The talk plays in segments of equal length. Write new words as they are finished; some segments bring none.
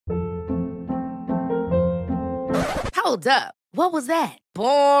Hold up. What was that?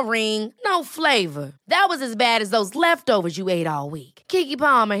 Boring. No flavor. That was as bad as those leftovers you ate all week. Keke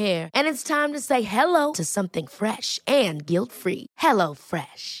Palmer here, and it's time to say hello to something fresh and guilt-free. Hello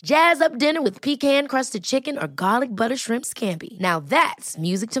Fresh. Jazz up dinner with pecan-crusted chicken or garlic butter shrimp scampi. Now that's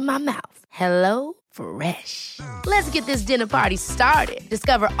music to my mouth. Hello Fresh. Let's get this dinner party started.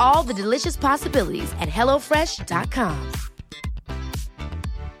 Discover all the delicious possibilities at hellofresh.com.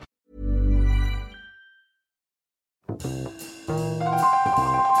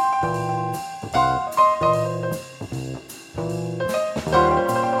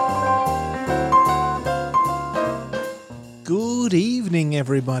 Good evening,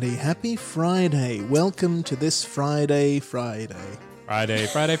 everybody. Happy Friday. Welcome to this Friday. Friday.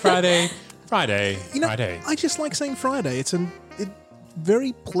 You know, I just like saying Friday. It's a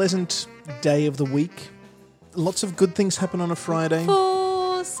very pleasant day of the week. Lots of good things happen on a Friday.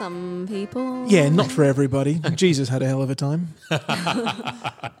 For some people. Yeah, not for everybody. Jesus had a hell of a time.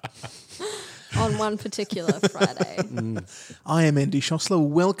 On one particular Friday. I am Andy Schossler.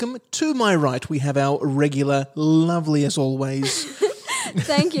 Welcome. To my right, we have our regular, lovely as always.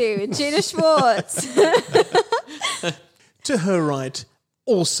 Thank you, Gina Schwartz. To her right,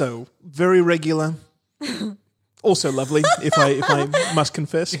 also very regular, also lovely, if I must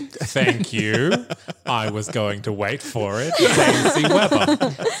confess. Thank you. I was going to wait for it. Nancy Weber.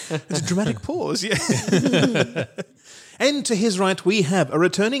 It's a dramatic pause, yeah. And to his right, we have a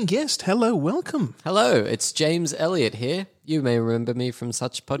returning guest. Hello, welcome. Hello, it's James Elliott here. You may remember me from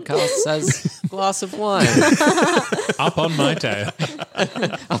such podcasts as Glass of Wine. Up on my tail.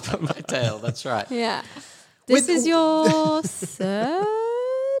 Up on my tail, that's right. Yeah. This is your third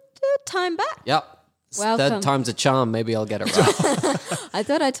time back. Yep. Welcome. Third time's a charm. Maybe I'll get it right. I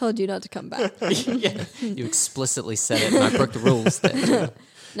thought I told you not to come back. Yeah, you explicitly said it and I broke the rules there.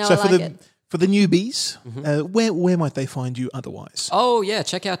 No, So I like it. for the newbies, where might they find you otherwise? Oh, yeah,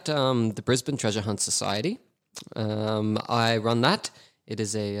 check out the Brisbane Treasure Hunt Society. I run that. It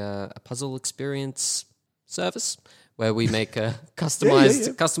is a puzzle experience service where we make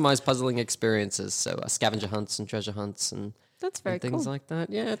customized puzzling experiences. So scavenger hunts and treasure hunts and That's very things cool. like that.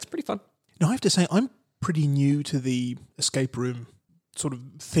 Yeah, it's pretty fun. Now, I have to say, I'm pretty new to the escape room sort of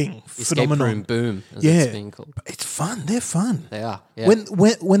thing, Escape phenomenon. room boom, as Yeah. it's being called. But it's fun. They're fun. They are. Yeah.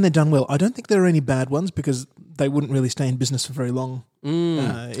 When they're done well, I don't think there are any bad ones because they wouldn't really stay in business for very long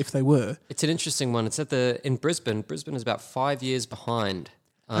if they were. It's an interesting one. It's in Brisbane. Brisbane is about 5 years behind.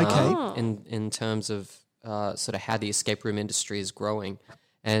 Okay. In terms of sort of how the escape room industry is growing,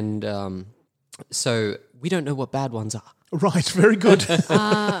 and so we don't know what bad ones are. Right, very good.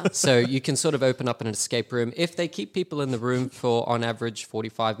 So you can sort of open up an escape room if they keep people in the room for on average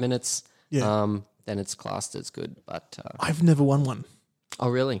 45 minutes. Yeah. Then it's classed as good. But I've never won one. oh,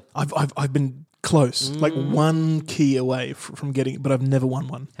 really? I've been close, like one key away from getting it, but I've never won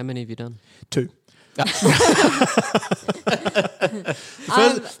one. How many have you done? 2.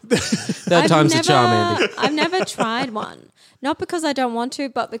 Third time's the charm, Andy. I've never tried one. Not because I don't want to,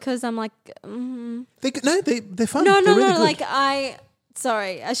 but because I'm like, They're fun. no, They're really good. like I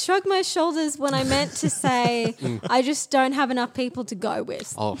shrugged my shoulders when I meant to say I just don't have enough people to go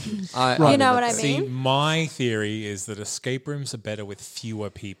with. Oh, You know what I See, mean? my theory is that escape rooms are better with fewer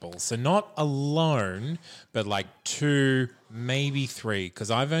people. So not alone, but like 2, maybe 3.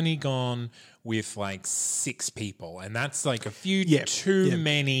 Because I've only gone with like 6 people. And that's like a few too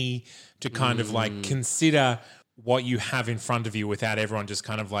many to kind of like consider what you have in front of you without everyone just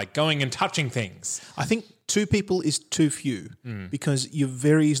kind of like going and touching things. I think 2 people is too few because you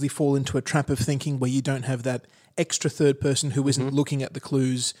very easily fall into a trap of thinking where you don't have that extra third person who isn't looking at the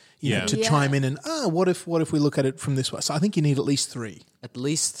clues, you know, to chime in and what if we look at it from this way? So I think you need at least 3. At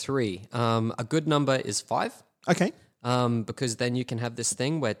least 3. A good number is 5. Okay. Because then you can have this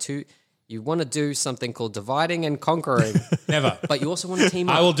thing where you want to do something called dividing and conquering. Never. But you also want to team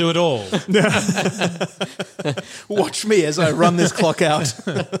up. I will do it all. Watch me as I run this clock out.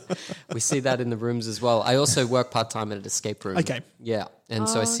 We see that in the rooms as well. I also work part-time at an escape room. Okay. Yeah. And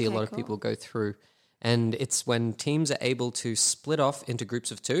so I see a okay, lot of people go through. And it's when teams are able to split off into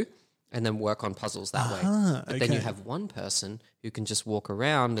groups of 2 and then work on puzzles that way. But then you have one person who can just walk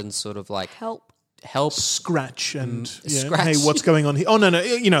around and sort of like Help. Scratch and scratch. hey, what's going on here? Oh, no,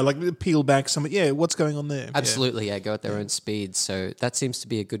 like peel back some. Yeah, what's going on there? Absolutely, go at their own speed. So that seems to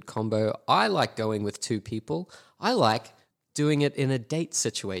be a good combo. I like going with 2 people. I like doing it in a date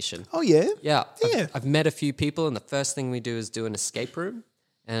situation. Oh, yeah? Yeah. Yeah. I've met a few people, and the first thing we do is do an escape room.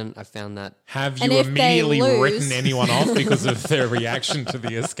 And I found that... Have And you if they immediately lose- written anyone off because of their reaction to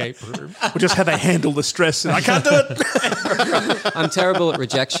the escape room? Or just how they handle the stress. I can't do it. I'm terrible at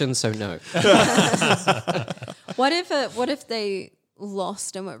rejection, so no. Well, What if they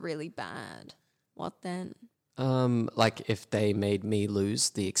lost and were really bad? What then? Like if they made me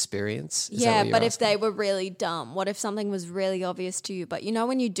lose the experience. Is that Yeah, what you're but if asking? they were really dumb, what if something was really obvious to you? But you know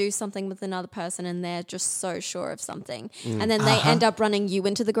when you do something with another person and they're just so sure of something and then they end up running you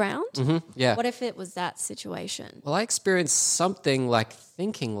into the ground? Yeah. What if it was that situation? Well, I experienced something like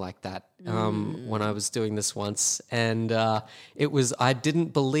thinking like that when I was doing this once. And I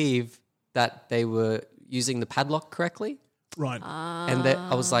didn't believe that they were using the padlock correctly. Right. And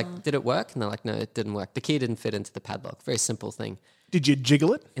I was like, did it work? And they're like, no, it didn't work. The key didn't fit into the padlock. Very simple thing. Did you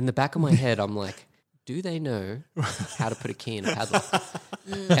jiggle it? In the back of my head, I'm like, do they know how to put a key in a padlock?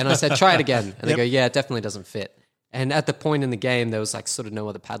 And I said, try it again. And they go, yeah, it definitely doesn't fit. And at the point in the game, there was like sort of no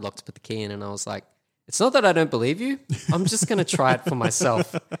other padlock to put the key in. And I was like, it's not that I don't believe you. I'm just going to try it for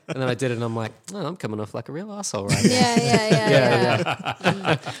myself. And then I did it and I'm like, oh, I'm coming off like a real asshole right now.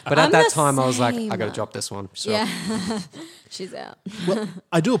 Yeah. But I'm at that the time, I was like, I got to same. drop this one. Sure. Yeah. She's out. Well,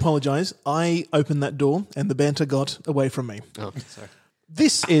 I do apologise. I opened that door and the banter got away from me. Oh, sorry.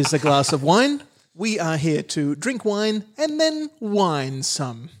 This is a glass of wine. We are here to drink wine and then wine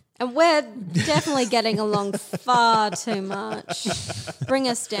some. And we're definitely getting along far too much. Bring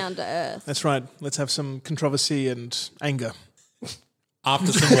us down to earth. That's right. Let's have some controversy and anger.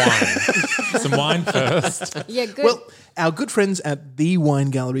 After some wine. Some wine first. Yeah, good. Well, our good friends at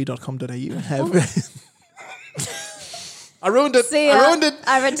thewinegallery.com.au have... I ruined it. See ya. I ruined it.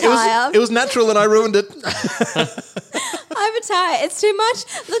 I retire. It was natural and I ruined it. I retire. It's too much.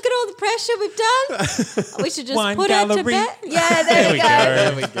 Look at all the pressure we've done. We should just Wine put it to gallery. bed. Yeah, there we go.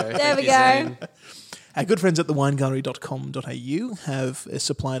 There we go. There we go. Our good friends at thewinegallery.com.au have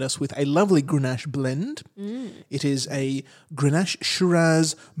supplied us with a lovely Grenache blend. It is a Grenache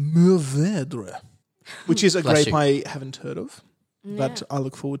Shiraz Mourvèdre, which is a Bless grape I haven't heard of, but I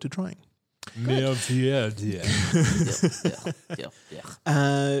look forward to trying. Yeah.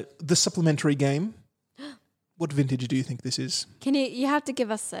 The supplementary game. What vintage do you think this is? Can you have to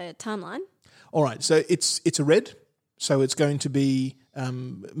give us a timeline? All right, so it's a red, so it's going to be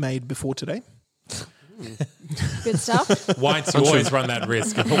made before today. Good stuff. Whites, you always run that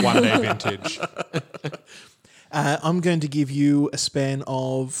risk of a one-day vintage. I'm going to give you a span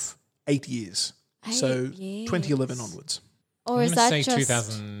of 8 years, so 8 years. 2011 onwards. Or I'm is going to that say just...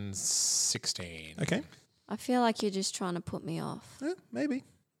 2016. Okay, I feel like you're just trying to put me off. maybe.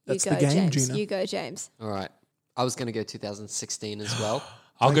 That's you go, the game, James. Gina. You go, James. All right. I was going to go 2016 as well.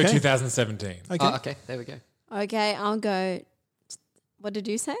 I'll go Okay. 2017. Okay. Oh, okay. There we go. Okay, I'll go... What did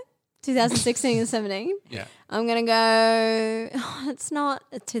you say? 2016 and 17? Yeah. I'm going to go... it's not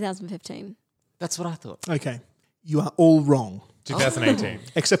 2015. That's what I thought. Okay. You are all wrong, 2018.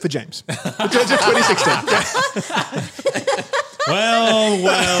 except for James. Just 2016. Well.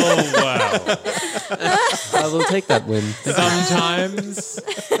 I will take that win. Sometimes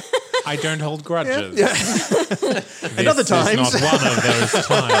I don't hold grudges. And other times. This is not one of those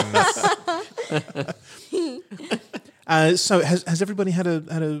times. So has everybody had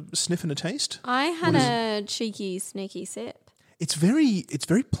a sniff and a taste? I had a cheeky, sneaky sip. It's very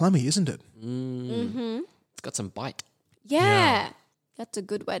plummy, isn't it? It's got some bite. Yeah. That's a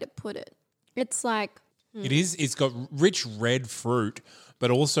good way to put it. It's like... It is. It's got rich red fruit,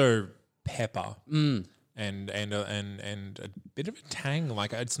 but also pepper and a bit of a tang.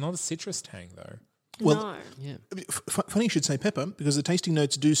 Like it's not a citrus tang though. Well, Yeah. Funny you should say pepper, because the tasting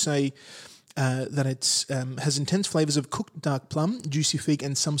notes do say that it has intense flavours of cooked dark plum, juicy fig,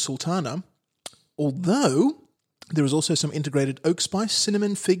 and some sultana. Although there is also some integrated oak spice,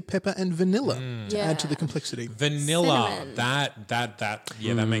 cinnamon, fig, pepper, and vanilla to add to the complexity. Vanilla. Cinnamon. That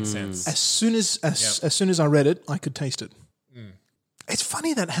makes sense. As soon as I read it, I could taste it. It's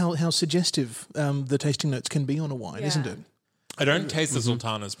funny that how suggestive the tasting notes can be on a wine, isn't it? I don't taste the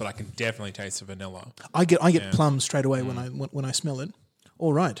sultanas, but I can definitely taste the vanilla. I get plum straight away when I smell it.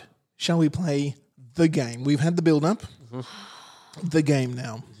 All right, shall we play the game? We've had the build up. The game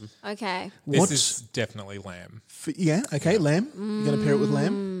now. Okay. This is definitely lamb. Okay, lamb. You're going to pair it with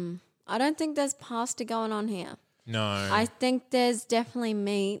lamb? I don't think there's pasta going on here. No. I think there's definitely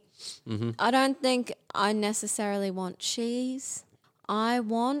meat. I don't think I necessarily want cheese. I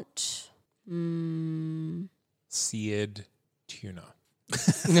want... Seared tuna.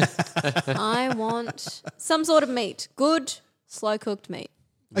 I want some sort of meat. Good, slow-cooked meat.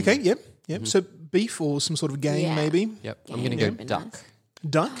 Okay, yep. So beef or some sort of game, Yeah. maybe? Yep. Yeah, I'm going to go that'd be duck. nice.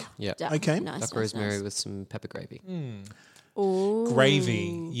 Duck? Yeah. Duck. Okay. Nice, Duck nice, rosemary nice. with some pepper gravy. Ooh.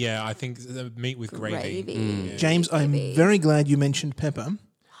 Gravy. Yeah, I think meat with gravy. Gravy. James, I'm very glad you mentioned pepper.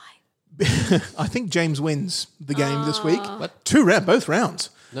 Why? I think James wins the game this week. What? Both rounds.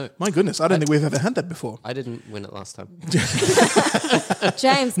 No. My goodness, I don't think we've ever had that before. I didn't win it last time.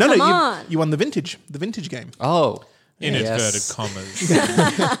 James, come on. You won the vintage game. Oh. In inverted Yes. commas.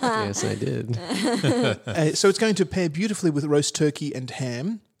 Yes, I did. So it's going to pair beautifully with roast turkey and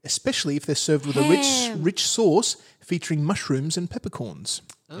ham, especially if they're served with a rich sauce featuring mushrooms and peppercorns.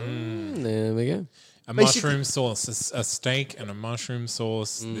 There we go. A mushroom sauce, a steak and a mushroom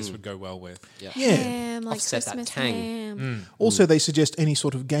sauce. This would go well with. Yeah. Ham, like Offset that Christmas tang. ham. Also, they suggest any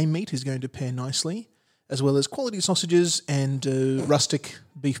sort of game meat is going to pair nicely, as well as quality sausages and rustic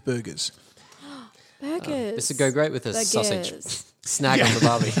beef burgers. Burgers. This would go great with a sausage. Burgers. Snag on the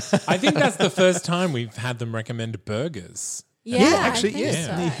barbie. I think that's the first time we've had them recommend burgers. Yeah, actually, I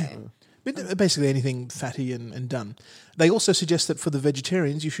think so. But basically anything fatty and done. They also suggest that for the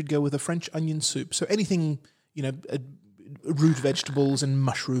vegetarians, you should go with a French onion soup. So anything, root vegetables and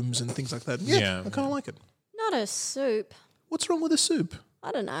mushrooms and things like that. Yeah. I kind of like it. Not a soup. What's wrong with a soup?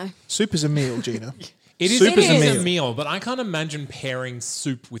 I don't know. Soup is a meal, Gina. Soup is a meal, but I can't imagine pairing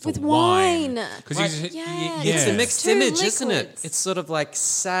soup with wine. Because It's a mixed Two image, isn't it? liquids. It's sort of like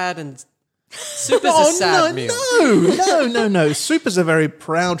sad and... Soup is a sad meal. No. Soup is a very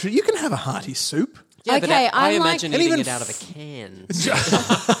proud... You can have a hearty soup. Yeah, but Okay, I I'm like- imagine And eating even it out of a can.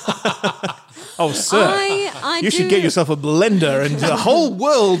 Oh, sir. I You should do- get yourself a blender and the whole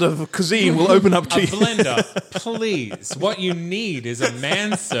world of cuisine will open up to a you. blender, please. What you need is a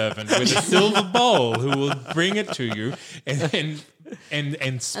manservant with a silver bowl who will bring it to you and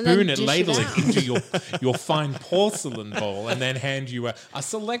spoon it, dish it ladle it out. into your fine porcelain bowl, and then hand you a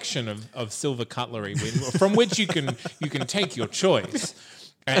selection of silver cutlery from which you can take your choice,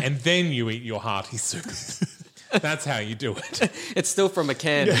 and then you eat your hearty soup. That's how you do it. It's still from a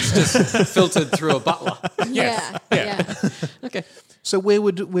can. It's just filtered through a butler. Yeah. Okay. So where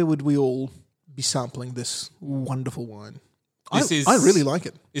would we all be sampling this wonderful wine? This is- I really like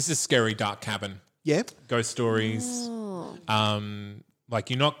it. This is Scary Dark Cabin. Yeah. Ghost stories. Like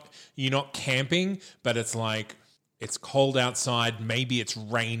you're not camping, but it's like it's cold outside. Maybe it's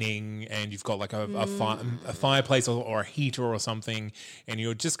raining, and you've got like a fireplace or a heater or something, and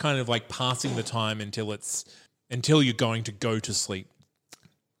you're just kind of like passing the time until you're going to go to sleep.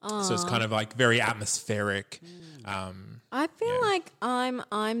 So it's kind of like very atmospheric. I feel like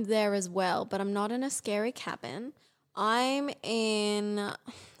I'm there as well, but I'm not in a scary cabin.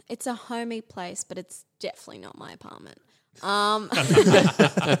 It's a homey place, but it's definitely not my apartment.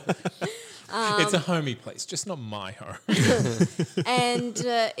 It's a homey place, just not my home. And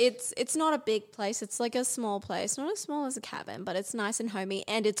it's not a big place. It's like a small place, not as small as a cabin, but it's nice and homey.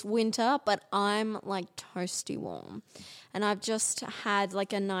 And it's winter, but I'm like toasty warm. And I've just had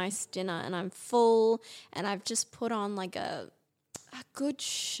like a nice dinner, and I'm full, and I've just put on like a good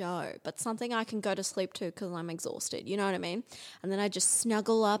show, but something I can go to sleep to because I'm exhausted. You know what I mean? And then I just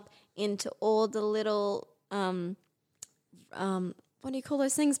snuggle up into all the little what do you call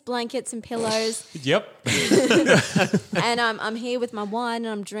those things? Blankets and pillows. Yep. And I'm here with my wine,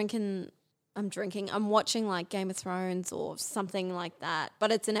 and I'm watching like Game of Thrones or something like that.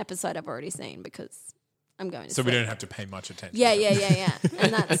 But it's an episode I've already seen because I'm going to So sleep. we don't have to pay much attention. Yeah.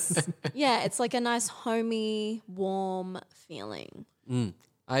 And that's, it's like a nice homey, warm feeling.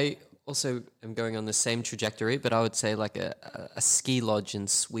 I also am going on the same trajectory, but I would say like a ski lodge in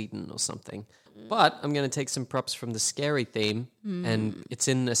Sweden or something. But I'm going to take some props from the scary theme, and it's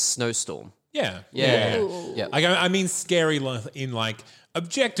in a snowstorm. Yeah. Yeah. I mean, scary in like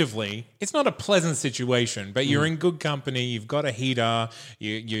objectively, it's not a pleasant situation, but you're in good company. You've got a heater.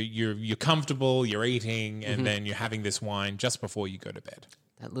 You're comfortable. You're eating, and then you're having this wine just before you go to bed.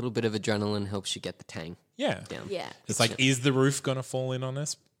 That little bit of adrenaline helps you get the tang Yeah. down. Yeah. It's like, is the roof going to fall in on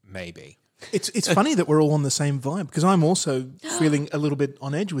us? Maybe. It's funny that we're all on the same vibe because I'm also feeling a little bit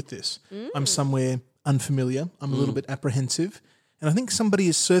on edge with this. I'm somewhere unfamiliar. I'm a little bit apprehensive. And I think somebody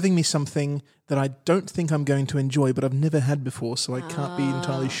is serving me something that I don't think I'm going to enjoy, but I've never had before, so I can't be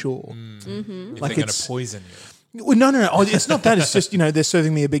entirely sure. If they're going it's- to poison you. Well, no. Oh, it's not that. It's just, they're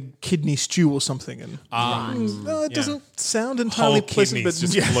serving me a big kidney stew or something. And it doesn't sound entirely Whole pleasant, but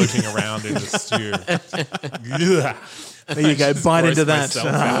kidneys just floating around in the stew. Ugh. there you go. Bite into Grossed that.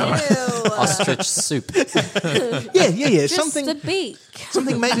 myself out. Ostrich soup. Yeah. Just Something the beak.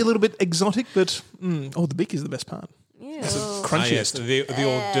 something maybe a little bit exotic, but the beak is the best part. Ew. Yes, the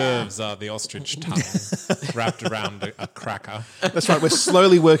hors d'oeuvres are the ostrich tongue wrapped around a cracker. That's right. We're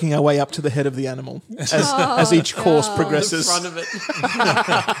slowly working our way up to the head of the animal as each course progresses. front of it.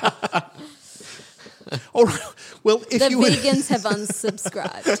 All right. Well, if The you would, vegans have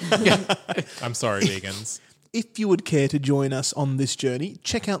unsubscribed. I'm sorry, vegans. if you would care to join us on this journey,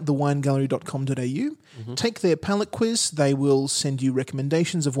 check out thewinegallery.com.au. Take their palate quiz. They will send you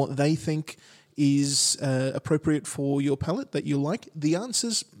recommendations of what they think is appropriate for your palate that you like. The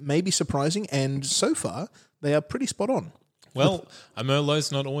answers may be surprising, and so far they are pretty spot on. Well, a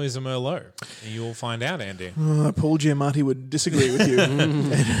Merlot's not always a Merlot. You'll find out, Andy. Paul Giamatti would disagree with you,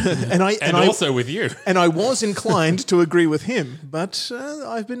 and also with you. And I was inclined to agree with him, but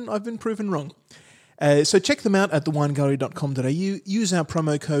I've been proven wrong. So check them out at thewinegallery.com.au. Use our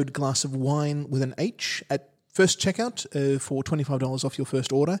promo code Glass of Wine with an H at first checkout for $25 off your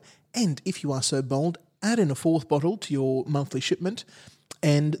first order. And if you are so bold, add in a fourth bottle to your monthly shipment,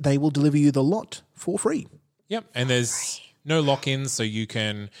 and they will deliver you the lot for free. Yep, and there's no lock-ins, so you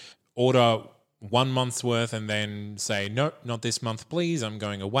can order 1 month's worth and then say, no, not this month, please, I'm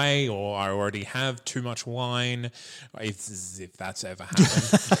going away, or I already have too much wine, if that's ever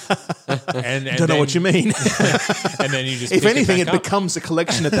happened. and Don't know what you mean. And then you just if anything, it up. becomes a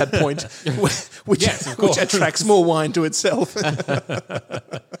collection at that point, which attracts more wine to itself.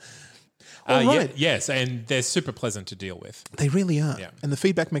 Right. Yes, and they're super pleasant to deal with. They really are. Yeah. And the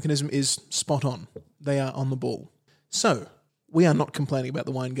feedback mechanism is spot on. They are on the ball. So, we are not complaining about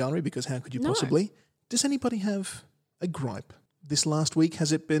the Wine Gallery because how could you possibly? Does anybody have a gripe? This last week,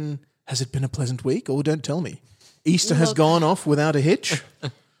 has it been a pleasant week? Or don't tell me. Easter has gone off without a hitch?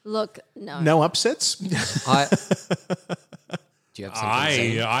 Look, no. No upsets? Do you have something to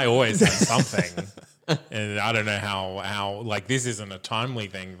say? I always have something. And I don't know how like this isn't a timely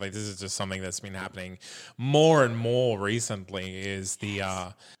thing. Like this is just something that's been happening more and more recently is the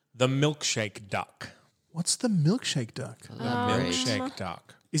milkshake duck. What's the milkshake duck? Milkshake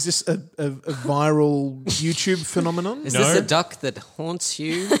duck. Is this a viral YouTube phenomenon? Is this a duck that haunts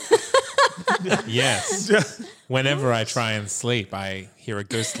you? Yes. Whenever I try and sleep, I hear a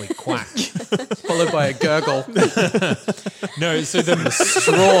ghostly quack. Followed by a gurgle. No, so the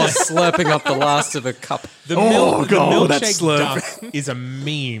Straw slurping up the last of a cup. the God, that milkshake slurp. duck is a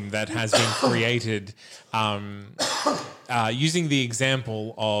meme that has been created using the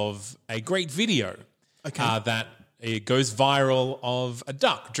example of a great video that it goes viral of a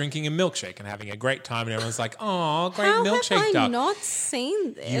duck drinking a milkshake and having a great time, and everyone's like, "Oh, great milkshake How have duck!" I not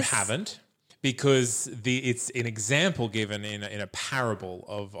seen this? You haven't, because it's an example given in a parable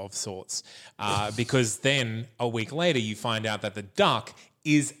of sorts. Because then a week later you find out that the duck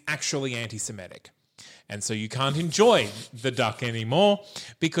is actually anti-Semitic. And so you can't enjoy the duck anymore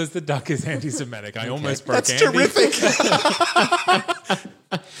because the duck is anti-Semitic. I almost broke That's Andy. terrific.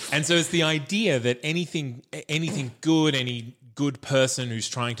 And so it's the idea that anything good, any good person who's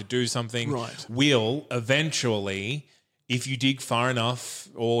trying to do something will eventually, if you dig far enough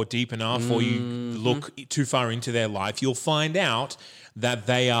or deep enough or you look too far into their life, you'll find out that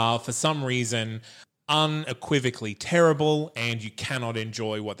they are, for some reason, unequivocally terrible and you cannot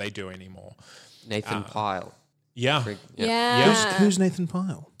enjoy what they do anymore. Nathan Pyle. Yeah. Yeah. Who's Nathan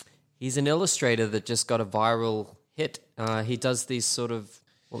Pyle? He's an illustrator that just got a viral hit. He does these sort of,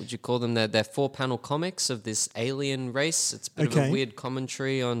 what would you call them? They're 4-panel comics of this alien race. It's a bit of a weird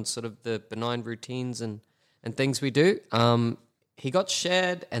commentary on sort of the benign routines and things we do. He got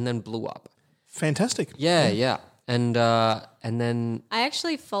shared and then blew up. Fantastic. Yeah. And then... I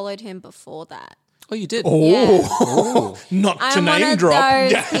actually followed him before that. Oh, you did? Oh, not to I'm one name of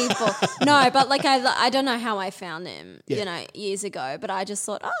drop. those people. No, but like I don't know how I found him, years ago. But I just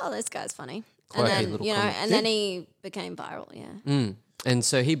thought, oh, this guy's funny, Quirky and then little and comic. then he became viral. Yeah. And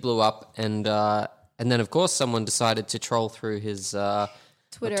so he blew up, and then of course someone decided to troll through his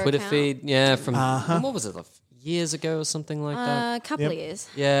Twitter account. feed. Yeah, from what was it, years ago or something like that? A couple of years,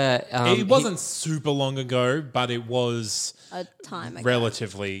 Yeah, It wasn't super long ago, but it was a time ago.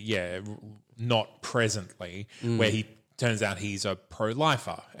 relatively, not presently, where he turns out he's a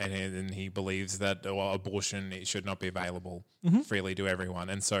pro-lifer and he believes that abortion it should not be available freely to everyone.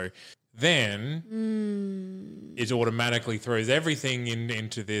 And so then it automatically throws everything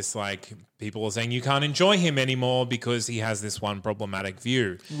into this, like people are saying you can't enjoy him anymore because he has this one problematic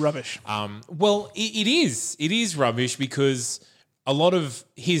view. Rubbish. Well, it is rubbish because a lot of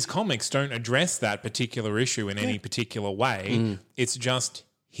his comics don't address that particular issue in any particular way. It's just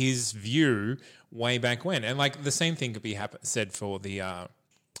his view way back when. And like the same thing could be said for the, I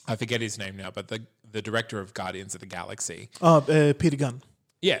forget his name now, but the director of Guardians of the Galaxy. Peter Gunn.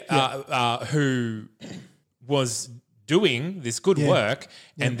 Who was doing this good work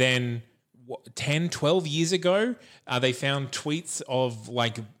and then 10, 12 years ago, they found tweets of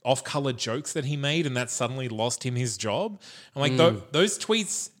like off-color jokes that he made and that suddenly lost him his job. And like those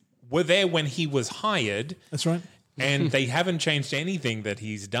tweets were there when he was hired. That's right. And they haven't changed anything that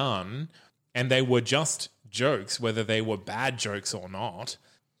he's done. And they were just jokes, whether they were bad jokes or not.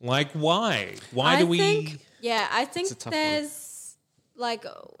 Like, why? Why I do we? think It's a tough one. there's like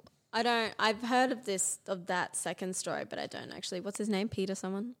I've heard of that second story, but I don't actually. What's his name? Peter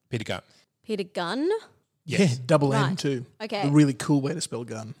Peter Gunn. Yeah, double N Right. too. Okay. A really cool way to spell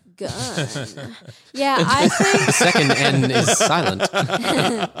gun. Gunn. Yeah, I think The second N is silent.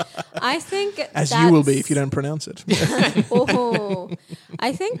 I think As you will be that's- if you don't pronounce it. Oh,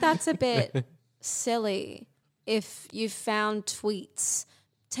 I think that's a bit silly if you found tweets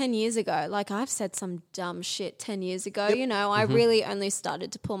 10 years ago. Like, I've said some dumb shit 10 years ago. You know, I really only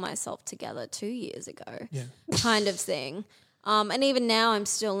started to pull myself together 2 years ago, Yeah. kind of thing. And even now I'm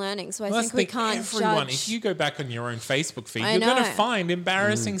still learning. So I Well, think that's we the can't everyone. judge. If you go back on your own Facebook feed, I you're going to know. find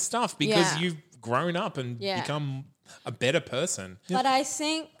embarrassing stuff because Yeah. you've grown up and Yeah. become a better person. But I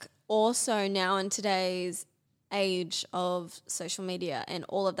think also now in today's age of social media and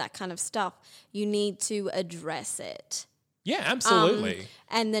all of that kind of stuff, you need to address it. Yeah, absolutely.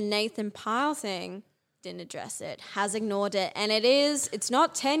 And the Nathan Pyle thing didn't address it, has ignored it. And it's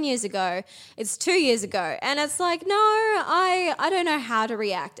not 10 years ago, it's 2 years ago. And it's like, no, I don't know how to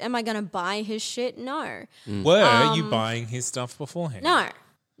react. Am I going to buy his shit? No. Were you buying his stuff beforehand? No,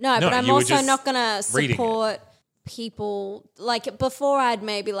 but I'm you were also just not going to reading it. support people. Like, before I'd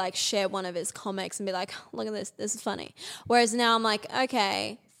maybe like share one of his comics and be like, look at this is funny. Whereas now I'm like,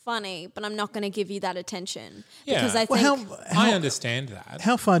 okay, funny, but I'm not going to give you that attention. Yeah. Because I Well, think... I understand that.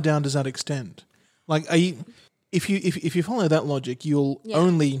 How far down does that extend? Like, are you, if you follow that logic, you'll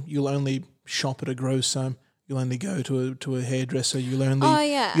only shop at a grocer, you'll only go to a hairdresser, you'll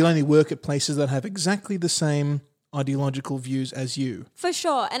only work at places that have exactly the same ideological views as you. For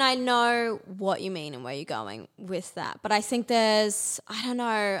sure. And I know what you mean and where you're going with that. But I think I don't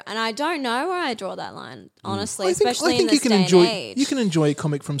know. And I don't know where I draw that line, honestly, especially in this day and age. You can enjoy a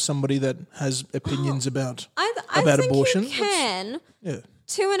comic from somebody that has opinions about I about think abortion. you can Yeah.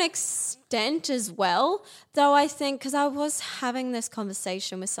 to an extent as well. Though I think, because I was having this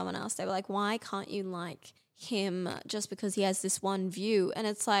conversation with someone else, they were like, why can't you like him just because he has this one view? And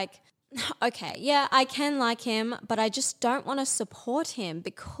it's like, okay, yeah, I can like him, but I just don't want to support him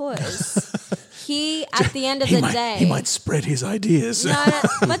because at the end of the day... He might spread his ideas. No,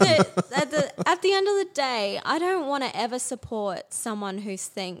 but at the end of the day, I don't want to ever support someone who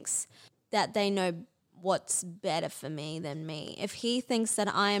thinks that they know what's better for me than me. If he thinks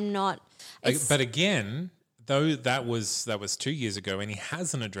that I am not... But again, though that was 2 years ago and he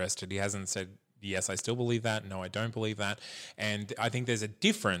hasn't addressed it. He hasn't said, yes, I still believe that. No, I don't believe that. And I think there's a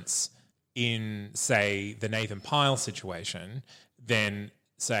difference in, say, the Nathan Pyle situation than,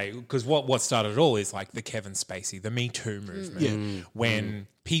 say, because what started it all is like the Kevin Spacey, the Me Too movement, when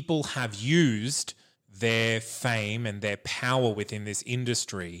people have used their fame and their power within this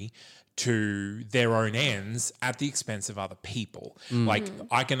industry to their own ends at the expense of other people. Like,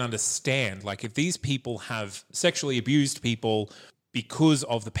 I can understand, like, if these people have sexually abused people because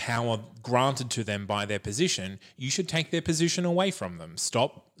of the power granted to them by their position, you should take their position away from them.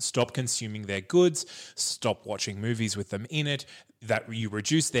 Stop consuming their goods, stop watching movies with them in it. That you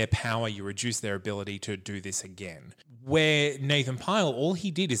reduce their power, you reduce their ability to do this again. Where Nathan Pyle, all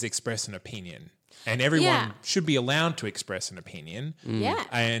he did is express an opinion. And everyone should be allowed to express an opinion. Yeah.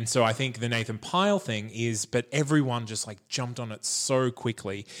 And so I think the Nathan Pyle thing is, but everyone just like jumped on it so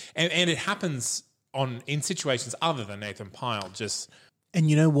quickly. And it happens in situations other than Nathan Pyle, just... And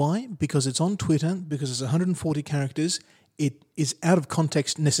you know why? Because it's on Twitter, because it's 140 characters. It is out of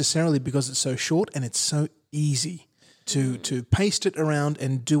context necessarily because it's so short and it's so easy to paste it around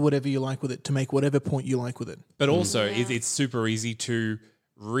and do whatever you like with it, to make whatever point you like with it. But also, it's super easy to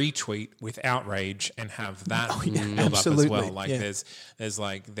retweet with outrage and have that build up as well. Like there's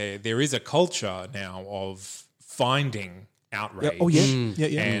like there is a culture now of finding outrage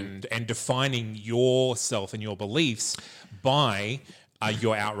and defining yourself and your beliefs by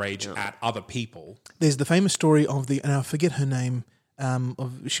your outrage at other people. There's the famous story of and I forget her name,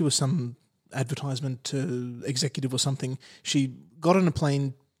 she was some advertisement executive or something. She got on a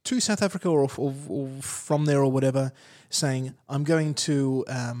plane to South Africa or from there or whatever, saying, I'm going to...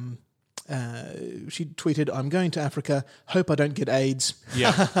 she tweeted, I'm going to Africa, hope I don't get AIDS.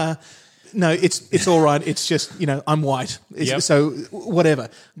 Yeah. No, it's all right. It's just, I'm white. So whatever.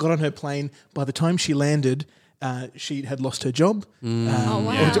 Got on her plane. By the time she landed, she had lost her job. Oh,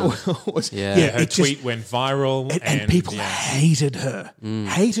 wow. Her tweet went viral. And people hated her.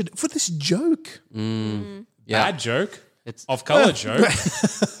 Hated for this joke. Bad joke. It's off-color joke.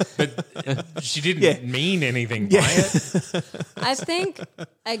 But she didn't mean anything by it. I think,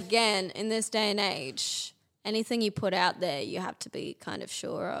 again, in this day and age, anything you put out there, you have to be kind of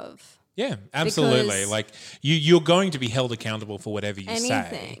sure of Yeah, absolutely. Because- Like you're going to be held accountable for whatever you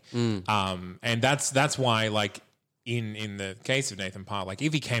Anything. say. And that's why, like in the case of Nathan Parr, like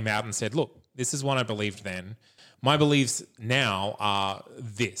if he came out and said, "Look, this is what I believed then. My beliefs now are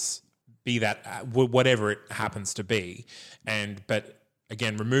this. Be that whatever it happens to be," but.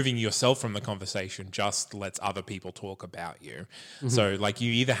 Again, removing yourself from the conversation just lets other people talk about you. So, like,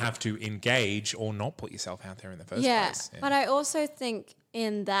 you either have to engage or not put yourself out there in the first place. Yeah. But I also think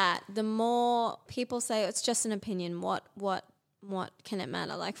in that the more people say it's just an opinion, what can it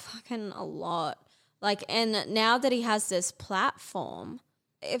matter? Like fucking a lot. Like, and now that he has this platform,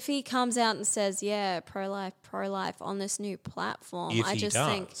 if he comes out and says, yeah, pro-life on this new platform, If I he just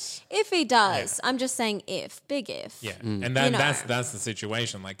does. think if he does, I'm just saying big if. Yeah, and that's the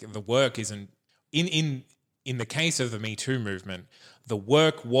situation. Like the work isn't in the case of the Me Too movement, the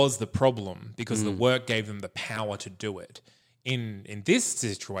work was the problem because the work gave them the power to do it. In this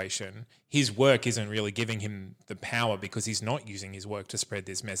situation, his work isn't really giving him the power because he's not using his work to spread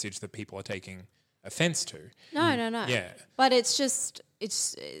this message that people are taking offense to. No. Yeah. But it's just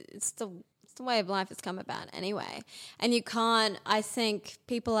it's the way of life that's come about anyway. And you can't, I think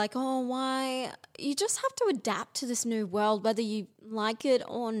people are like, oh, why? You just have to adapt to this new world, whether you like it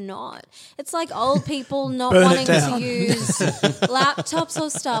or not. It's like old people not wanting to use laptops or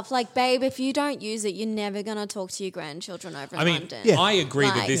stuff. Like, babe, if you don't use it, you're never going to talk to your grandchildren over in London. I agree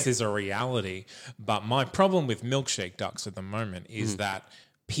that Like- this is a reality, but my problem with milkshake ducks at the moment is that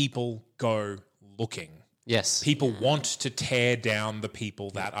people go looking. Yes. People want to tear down the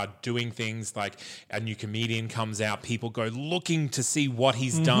people that are doing things like a new comedian comes out. People go looking to see what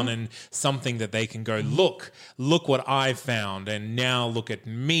he's done and something that they can go, look what I found. And now look at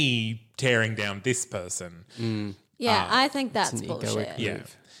me tearing down this person. Yeah, I think that's an egoic bullshit. Yeah.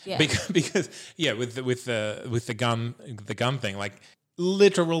 move. Yeah. Because with the gun thing, like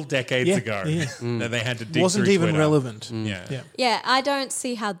literal decades ago that they had to dig Wasn't through even Twitter. relevant. Yeah. Yeah, I don't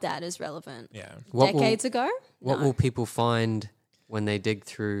see how that is relevant. Yeah. Decades ago? What No. will people find when they dig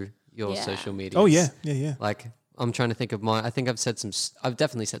through your Yeah. social media? Oh yeah. Like, I'm trying to think of I think I've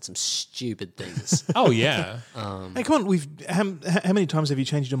definitely said some stupid things. Oh yeah. Hey, come on. How many times have you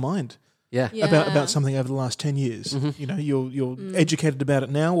changed your mind Yeah. Yeah. about something over the last 10 years? You know, you're educated about it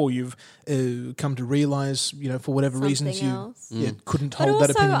now, or you've come to realise, you know, for whatever reasons Something you else. couldn't But hold that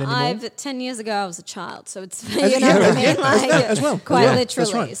also, opinion anymore. 10 years ago, I was a child, so it's, you As- know yeah, what I right, mean? yeah, Like, as well. Quite Yeah,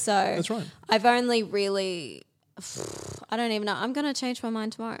 literally. that's right. So That's right. I've only really, I don't even know. I'm going to change my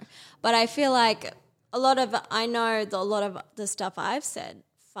mind tomorrow. But I feel like a lot of the stuff I've said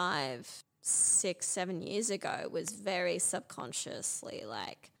 5, 6, 7 years ago was very subconsciously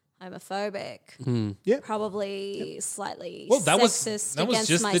like homophobic. Yeah. Probably slightly Well, that was sexist that was against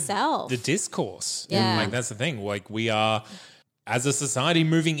just myself. the discourse. Yeah. Like that's the thing. Like we are as a society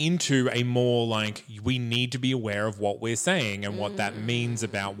moving into a more like we need to be aware of what we're saying and what that means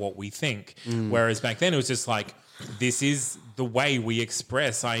about what we think. Whereas back then it was just like this is the way we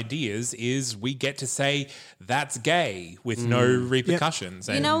express ideas is we get to say that's gay with no repercussions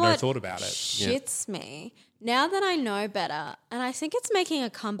and You know no what thought about it. shits me? Now that I know better, and I think it's making a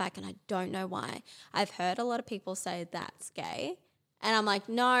comeback and I don't know why, I've heard a lot of people say that's gay. And I'm like,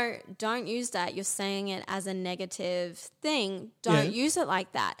 no, don't use that. You're saying it as a negative thing. Don't use it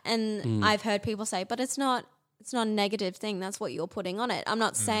like that. And I've heard people say, but it's not a negative thing. That's what you're putting on it. I'm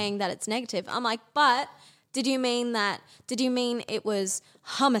not saying that it's negative. I'm like, but did you mean it was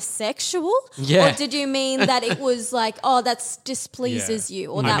homosexual? Yeah. Or did you mean that it was like, oh, that displeases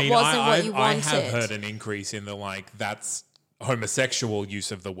you or that wasn't what you wanted? I have heard an increase in the like that's homosexual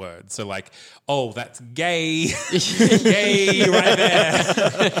use of the word. So like, oh, that's gay. Gay right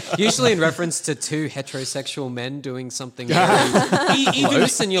there. Usually in reference to two heterosexual men doing something very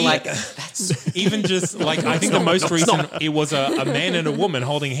close, and you're like, that's Even just like I think the most recent it was a man and a woman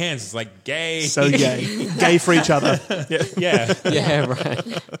holding hands. It's like gay. So gay. Gay for each other. Yeah. yeah. yeah,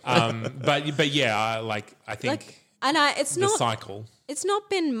 right. But yeah, I think And it's the not cycle. It's not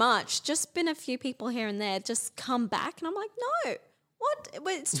been much, just been a few people here and there just come back. And I'm like, no, what?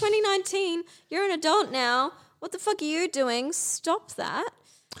 It's 2019. You're an adult now. What the fuck are you doing? Stop that.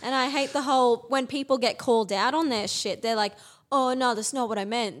 And I hate the whole, when people get called out on their shit, they're like, oh, no, that's not what I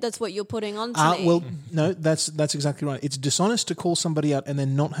meant. That's what you're putting on to me. Well, no, that's exactly right. It's dishonest to call somebody out and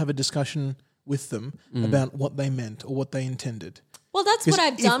then not have a discussion with them about what they meant or what they intended. Well, that's what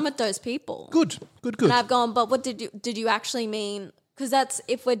I've if- done with those people. Good. And I've gone, but what did you actually mean? Because that's,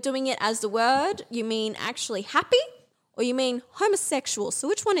 if we're doing it as the word, you mean actually happy or you mean homosexual. So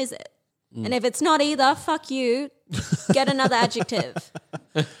which one is it? And if it's not either, fuck you. Get another adjective.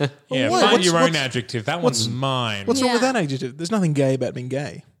 Yeah, what? find What's- your own what's- adjective. That one's mine. What's wrong with Yeah. that adjective? There's nothing gay about being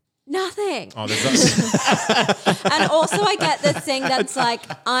gay. Nothing. Oh, there's And also I get the thing that's like,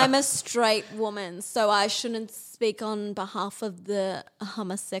 I'm a straight woman, so I shouldn't speak on behalf of the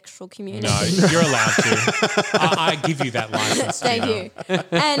homosexual community. no, you're allowed to. I give you that license. Thank Gina. you.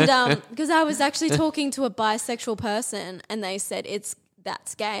 And because I was actually talking to a bisexual person and they said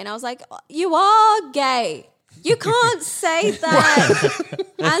that's gay. And I was like, you are gay. You can't say that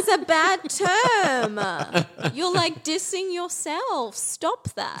as a bad term. You're like dissing yourself. Stop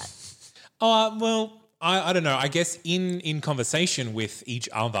that. Well, I don't know. I guess in conversation with each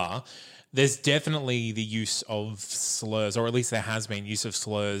other, there's definitely the use of slurs, or at least there has been use of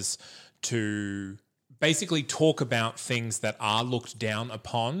slurs to basically talk about things that are looked down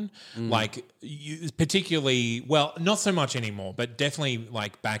upon, like particularly, well, not so much anymore, but definitely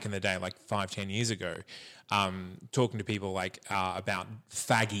like back in the day, like 5-10 years ago, talking to people like about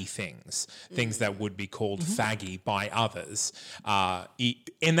faggy things that would be called faggy by others.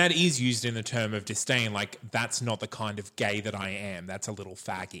 And that is used in the term of disdain, like that's not the kind of gay that I am. That's a little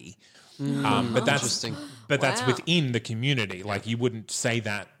faggy. But that's Interesting. But that's Wow. within the community. Like you wouldn't say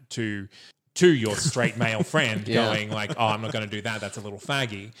that to your straight male friend going like, oh, I'm not going to do that. That's a little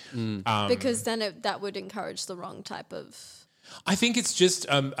faggy. Because then that would encourage the wrong type of... I think it's just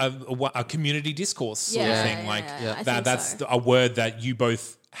a community discourse sort of Yeah, thing. yeah, like yeah, I that. think That's so. a word that you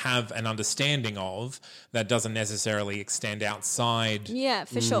both have an understanding of that doesn't necessarily extend outside Yeah,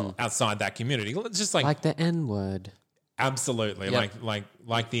 for sure. outside that community. It's just Like the N-word. absolutely Yep.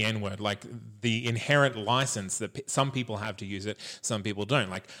 like the N-word, like the inherent license that some people have to use it, some people don't.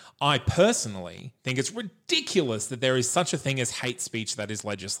 Like I personally think it's ridiculous that there is such a thing as hate speech that is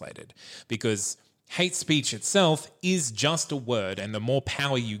legislated, because hate speech itself is just a word, and the more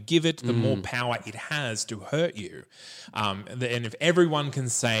power you give it, the more power it has to hurt you. And if everyone can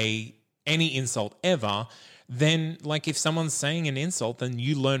say any insult ever, then like if someone's saying an insult, then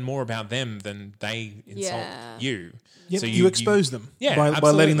you learn more about them than they insult Yeah. you. Yep, So you expose them by letting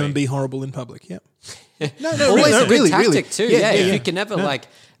absolutely. them be horrible in public. Yep. No, Always a good really, tactic too. Yeah, yeah. you can never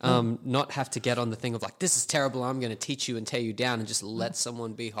not have to get on the thing of like, this is terrible, I'm going to teach you and tear you down, and just let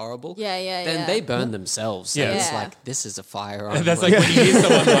someone be horrible. Yeah. Then they burn themselves. So Yeah. it's Yeah. like, this is a firearm. And that's like when you hear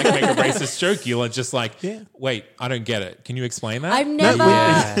someone like make a racist joke, you're just like, Yeah. wait, I don't get it. Can you explain that? I've never...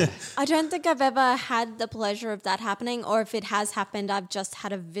 Yeah. I don't think I've ever had the pleasure of that happening, or if it has happened, I've just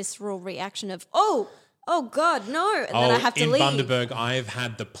had a visceral reaction of, oh God, no, and then I have to in leave. Bundaberg, I've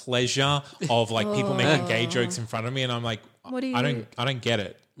had the pleasure of like people making gay jokes in front of me, and I'm like, What do you- I don't get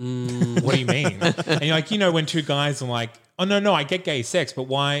it. What do you mean? And you're like, when two guys are like, oh no, I get gay sex, but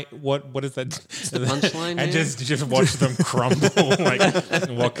why? What is that? the punchline And here? just watch them crumble. Like,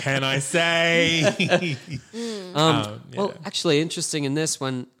 what can I say? Well, actually, interesting in this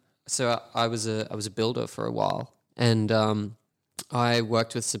one. So I was a builder for a while, and I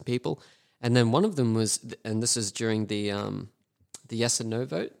worked with some people, and then one of them was, and this is during the yes and no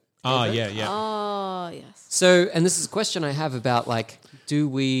vote. Oh yeah. Oh, yes. So, and this is a question I have about like,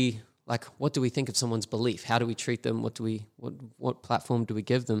 what do we think of someone's belief? How do we treat them? What platform do we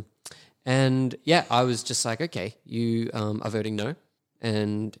give them? And yeah, I was just like, okay, you are voting no,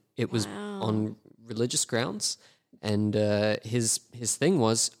 and it was on religious grounds. And his thing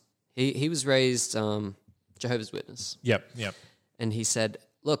was he was raised Jehovah's Witness. Yep. And he said,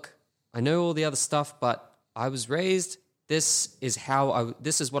 look, I know all the other stuff, but I was raised, this is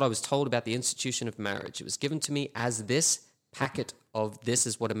what I was told about the institution of marriage. It was given to me as this packet of this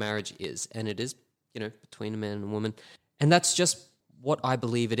is what a marriage is. And it is, between a man and a woman. And that's just what I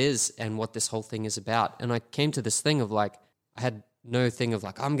believe it is and what this whole thing is about. And I came to this thing of like, I had no thing of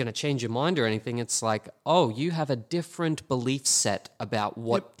like, I'm going to change your mind or anything. It's like, oh, you have a different belief set about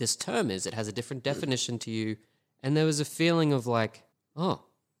what this term is. It has a different definition to you. And there was a feeling of like, oh,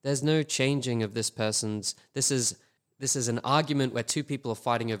 there's no changing of this person's, this is an argument where two people are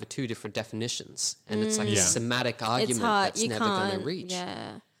fighting over two different definitions. And it's like a semantic argument It's hard. that's You never going to can't reach.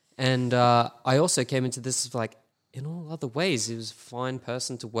 Yeah. And I also came into this of like, in all other ways, he was a fine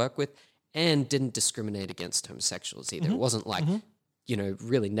person to work with and didn't discriminate against homosexuals either. It wasn't like,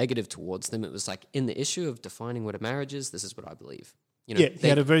 really negative towards them. It was like, in the issue of defining what a marriage is, this is what I believe. He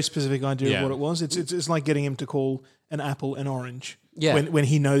had a very specific idea Yeah. of what it was. It's like getting him to call an apple an orange. Yeah. When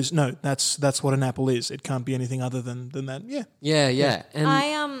he knows, no, that's what an apple is. It can't be anything other than that. Yeah. Yeah. And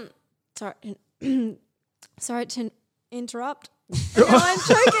I sorry to interrupt. No, I'm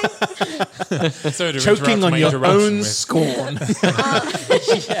choking. So to Choking interrupt on my your interruption own with- scorn.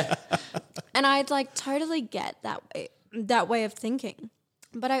 And I'd like totally get that way of thinking.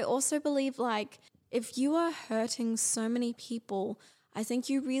 But I also believe like if you are hurting so many people, I think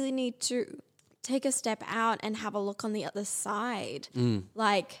you really need to take a step out and have a look on the other side.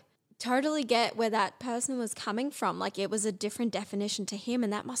 Like totally get where that person was coming from. Like it was a different definition to him,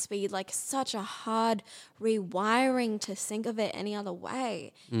 and that must be like such a hard rewiring to think of it any other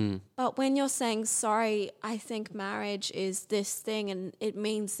way. But when you're saying, sorry, I think marriage is this thing and it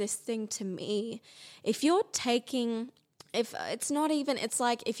means this thing to me, if you're taking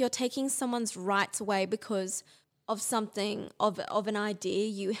someone's rights away because of something, of an idea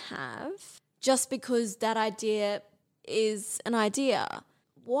you have, just because that idea is an idea,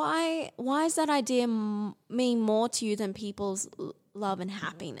 why does that idea mean more to you than people's love and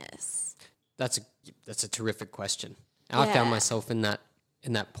happiness? That's a terrific question. I found myself in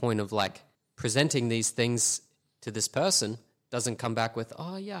that point of like presenting these things to this person doesn't come back with,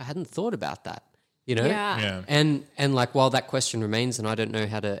 oh yeah, I hadn't thought about that. You know? Yeah. And like while that question remains and I don't know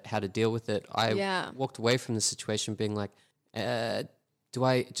how to deal with it, I walked away from the situation being like, do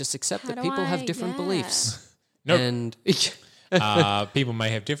I just accept that people have different beliefs? Nope. And people may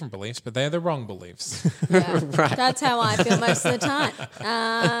have different beliefs, but they're the wrong beliefs. right. That's how I feel most of the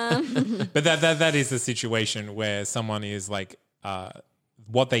time. But that is the situation where someone is like,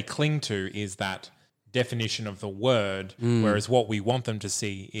 what they cling to is that definition of the word, whereas what we want them to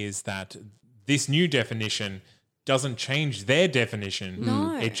see is that this new definition doesn't change their definition.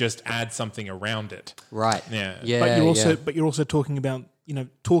 No. It just adds something around it. Right. Yeah. But you're also talking about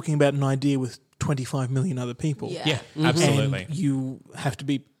an idea with 25 million other people. Yeah, absolutely. And you have to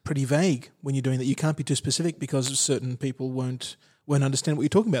be pretty vague when you're doing that. You can't be too specific because certain people won't understand what you're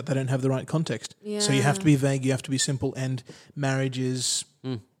talking about. They don't have the right context. Yeah. So you have to be vague, you have to be simple, and marriage is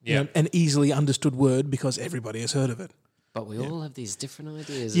an easily understood word because everybody has heard of it. But we all have these different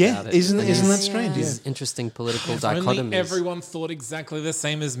ideas Yeah, about it. isn't that strange? Yeah. These interesting political If only dichotomies. everyone thought exactly the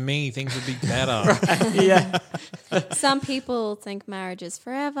same as me, things would be better. Yeah. Some people think marriage is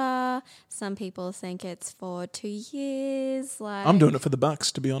forever. Some people think it's for 2 years. Like I'm doing it for the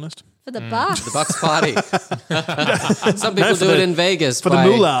bucks, to be honest. for the bucks. The Bucks party. Some people do it in Vegas For the by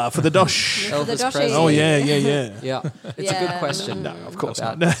moolah, for the dosh. For the Elvis doshie. Presley. Oh, yeah. Yeah, it's a good question. No, of course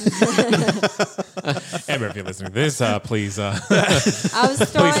about- not. Emma, if you're listening to this, please I was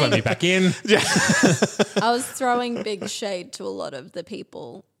please let me throwing, back in. I was throwing big shade to a lot of the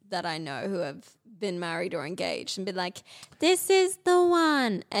people that I know who have been married or engaged and been like, this is the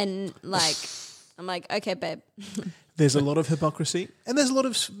one. And like, I'm like, okay, babe. There's a lot of hypocrisy and there's a lot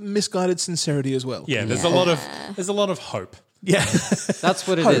of misguided sincerity as well. Yeah, there's a lot of hope. Yeah. That's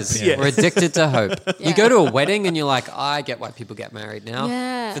what it is. yeah. We're addicted to hope. Yeah. You go to a wedding and you're like, I get why people get married now.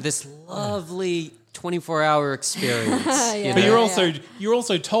 Yeah. For this lovely 24-hour experience. Yeah. But know? you're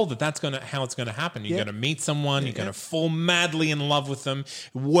also told that that's how it's going to happen. You're going to meet someone, you're going to fall madly in love with them,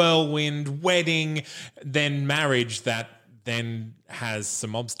 whirlwind, wedding, then marriage that then has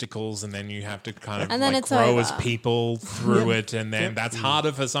some obstacles, and then you have to kind of And then like it's grow over. as people through it, and then that's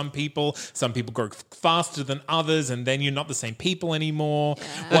harder for some people. Some people grow faster than others, and then you're not the same people anymore.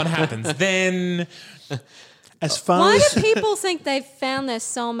 What happens then? As far Why as do people think they've found their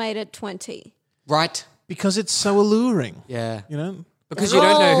soulmate at 20? Right. because it's so alluring. Yeah. You know? Because you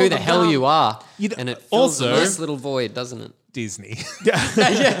don't know who the Roll hell the you are. You And it fills Also- a nice little void, doesn't it? Disney.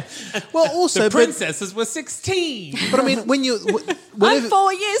 Well, also, The but, princesses were 16. but I mean, when you I'm whenever,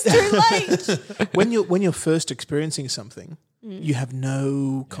 4 years too late. when you're first experiencing something, you have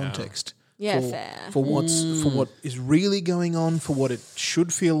no context. Yeah, for, fair. for what is really going on, for what it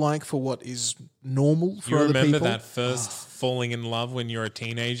should feel like, for what is normal for You other remember people. that first falling in love when you're a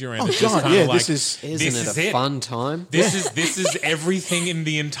teenager, and Oh, it's just God, kind yeah, of like, this is- Isn't this it is a fun time? This is everything in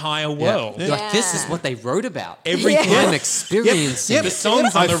the entire world. You're like, this is what they wrote about. Everything. I'm experiencing Yep. The it.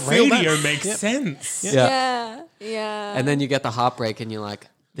 songs I on the feel that. radio make sense. Yeah. Yeah. And then you get the heartbreak and you're like,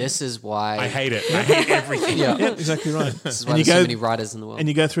 this is why. I hate it. I hate everything. Yeah. Yeah, exactly right. This is why and you there's so go many writers in the world. and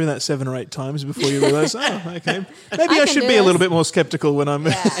you go through that 7 or 8 times before you realize, oh, okay, maybe I can should do be a little this. bit more skeptical when I'm.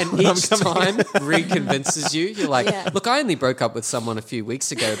 And when I'm each coming. time reconvinces you. You're like, Yeah. look, I only broke up with someone a few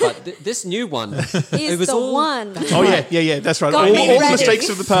weeks ago, but this new one, He's it was the all one. Oh yeah, that's right. Got All me the ready. mistakes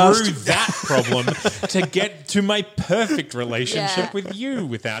of the past. Through that problem to get to my perfect relationship Yeah. with you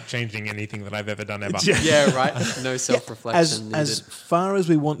without changing anything that I've ever done ever. Yeah, right. No self-reflection As needed. far as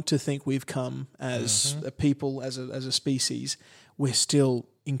we want to think we've come as a people, as a species, we're still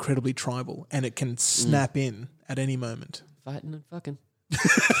incredibly tribal, and it can snap in at any moment. Fighting and fucking.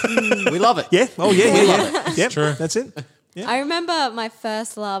 We love it. Yeah. Oh yeah. Yep. True. That's it. I remember my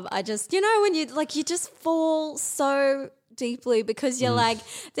first love. I just, when you just fall so deeply because you're like,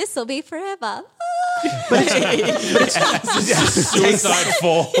 this will be forever. Suicide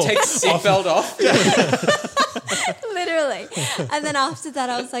fall. Take seatbelt off. Literally. Literally. And then after that,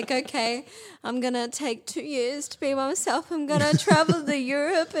 I was like, okay, I'm going to take 2 years to be by myself. I'm going to travel to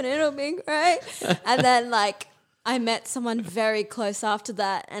Europe and it'll be great. And then like I met someone very close after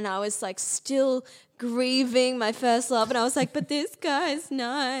that and I was like still grieving my first love. And I was like, but this guy's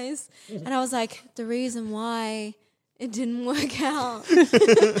nice. And I was like, the reason why it didn't work out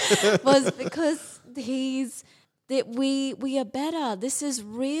was because we are better. This is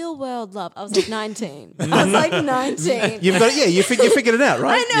real world love. I was like 19. I was like 19. You've got you figured it out,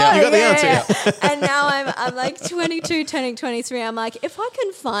 right? I know. You got the answer. Yeah. And now I'm like 22, turning 23. I'm like, if I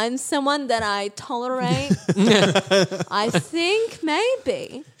can find someone that I tolerate, I think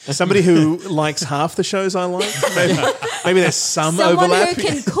maybe. Somebody who likes half the shows I like. Maybe there's some Someone overlap. who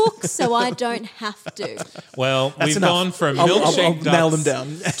can cook so I don't have to. Well, That's we've enough. gone from I'll milkshake nail them ducks down.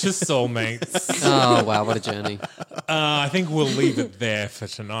 to soulmates. Oh, wow, what a journey. I think we'll leave it there for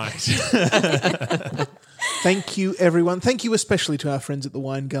tonight. Thank you, everyone. Thank you especially to our friends at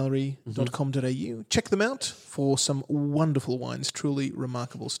thewinegallery.com.au. Check them out for some wonderful wines, truly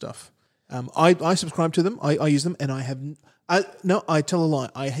remarkable stuff. I subscribe to them. I use them, and I tell a lie.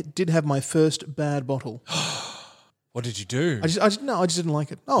 I did have my first bad bottle. What did you do? I just didn't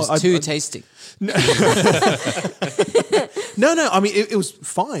like it. Oh, It's too tasty. No. I mean, it was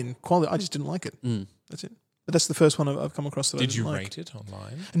fine quality. I just didn't like it. That's it. But that's the first one I've come across that I Did didn't you like. rate it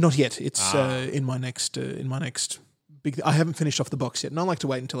online? Not yet. It's in my next big. I haven't finished off the box yet, and I like to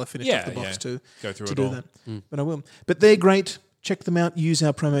wait until I finish off the box to go through to it do all. that. But I will. But they're great. Check them out. Use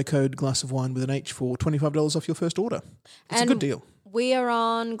our promo code Glass of Wine with an H for $25 off your first order. It's a good deal. We are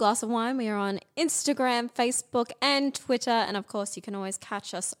on Glass of Wine. We are on Instagram, Facebook, and Twitter. And of course, you can always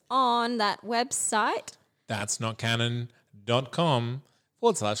catch us on that website. That's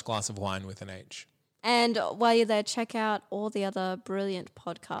notcanon.com/glass of wine with an H. And while you're there, check out all the other brilliant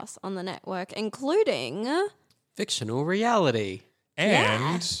podcasts on the network, including Fictional reality.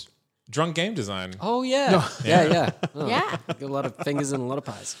 And Drunk Game Design. Oh, yeah. Yeah. Oh, Yeah. got a lot of fingers and a lot of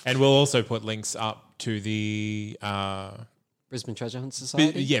pies. And we'll also put links up to the Brisbane Treasure Hunt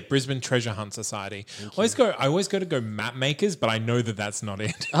Society. Brisbane Treasure Hunt Society. I always go to Map Makers, but I know that that's not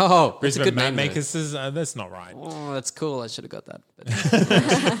it. Oh, it's a Brisbane good Map name, though. Makers is that's not right. Oh, that's cool. I should have got that. But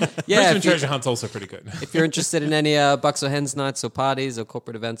Brisbane Treasure Hunt's also pretty good. if you're interested in any Bucks or Hens nights or parties or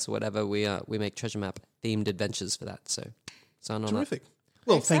corporate events or whatever, we make treasure map themed adventures for that. So sign on Terrific.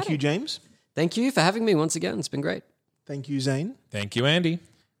 Well, thank you, exciting. James. Thank you for having me once again. It's been great. Thank you, Zane. Thank you, Andy.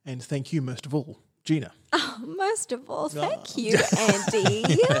 And thank you, most of all, Gina. most of all, thank you, Andy.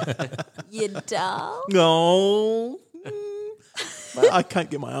 You doll. No. I can't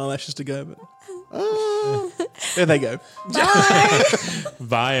get my eyelashes to go, but there they go. Bye.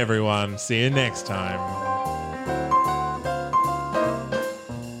 Bye, everyone. See you next time.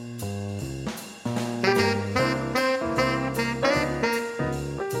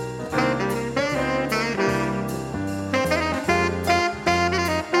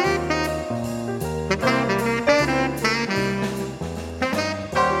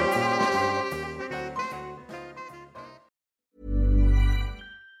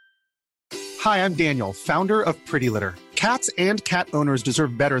 Hi, I'm Daniel, founder of Pretty Litter. Cats and cat owners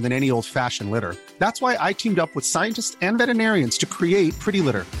deserve better than any old-fashioned litter. That's why I teamed up with scientists and veterinarians to create Pretty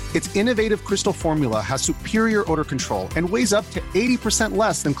Litter. Its innovative crystal formula has superior odor control and weighs up to 80%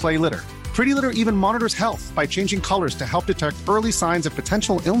 less than clay litter. Pretty Litter even monitors health by changing colors to help detect early signs of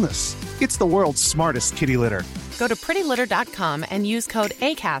potential illness. It's the world's smartest kitty litter. Go to prettylitter.com and use code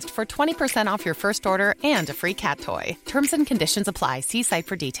ACAST for 20% off your first order and a free cat toy. Terms and conditions apply. See site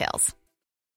for details.